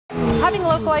Having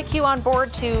Local IQ on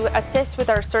board to assist with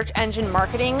our search engine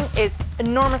marketing is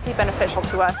enormously beneficial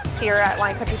to us here at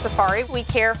Lion Country Safari. We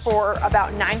care for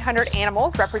about 900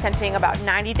 animals representing about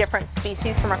 90 different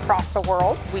species from across the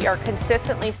world. We are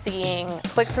consistently seeing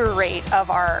click-through rate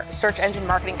of our search engine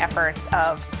marketing efforts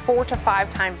of 4 to 5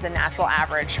 times the national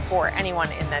average for anyone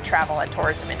in the travel and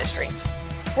tourism industry.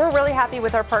 We're really happy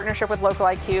with our partnership with Local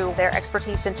IQ. Their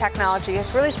expertise in technology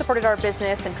has really supported our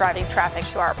business and driving traffic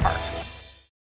to our park.